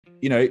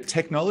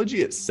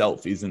technology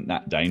itself isn't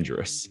that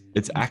dangerous.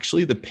 It's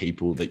actually the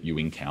people that you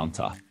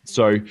encounter.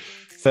 So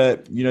for,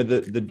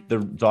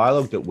 the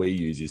dialogue that we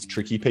use is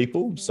tricky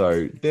people.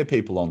 So they're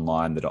people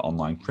online that are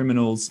online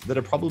criminals that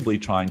are probably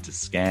trying to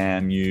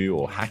scam you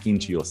or hack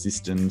into your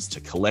systems to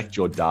collect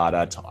your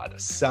data to either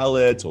sell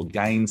it or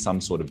gain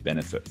some sort of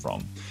benefit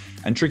from.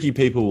 And tricky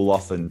people will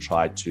often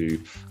try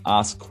to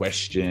ask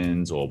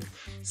questions or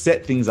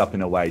set things up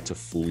in a way to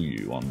fool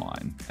you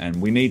online. And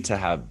we need to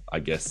have, I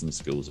guess, some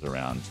skills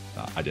around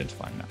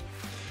identifying that.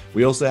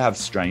 We also have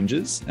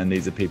strangers, and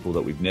these are people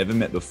that we've never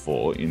met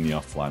before in the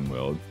offline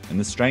world. And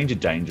the stranger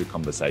danger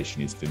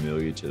conversation is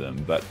familiar to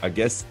them, but I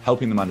guess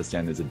helping them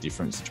understand there's a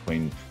difference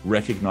between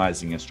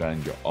recognizing a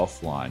stranger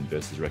offline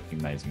versus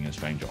recognizing a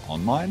stranger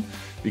online,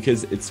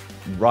 because it's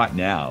right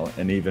now,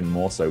 and even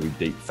more so with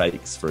deep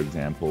fakes, for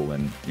example,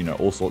 and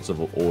all sorts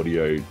of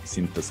audio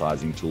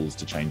synthesizing tools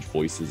to change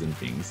voices and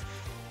things.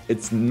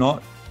 It's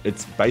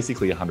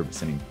basically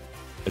 100%.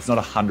 It's not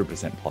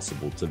 100%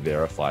 possible to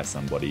verify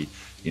somebody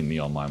in the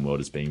online world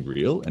as being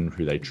real and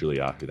who they truly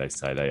are, who they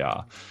say they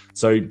are.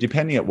 So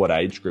depending at what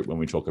age group, when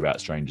we talk about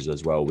strangers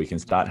as well, we can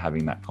start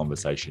having that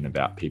conversation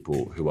about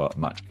people who are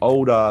much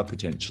older,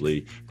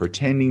 potentially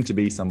pretending to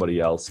be somebody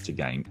else to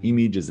gain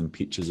images and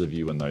pictures of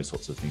you and those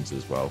sorts of things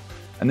as well.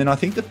 And then I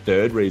think the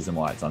third reason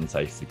why it's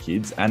unsafe for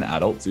kids and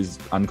adults is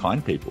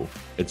unkind people.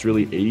 It's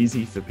really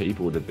easy for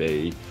people to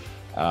be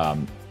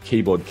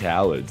keyboard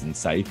cowards and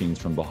say things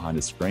from behind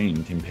a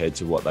screen compared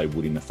to what they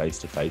would in a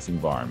face-to-face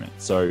environment.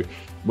 So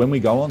when we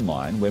go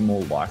online, we're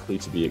more likely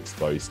to be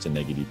exposed to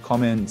negative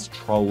comments,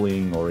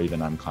 trolling, or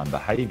even unkind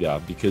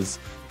behavior, because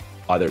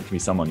either it can be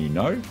someone you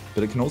know,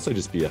 but it can also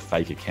just be a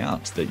fake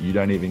account that you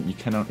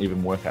cannot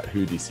even work out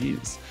who this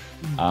is.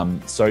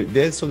 So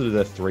there's sort of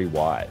the three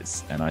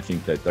whys. And I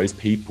think that those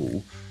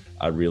people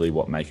are really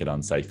what make it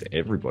unsafe for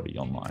everybody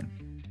online.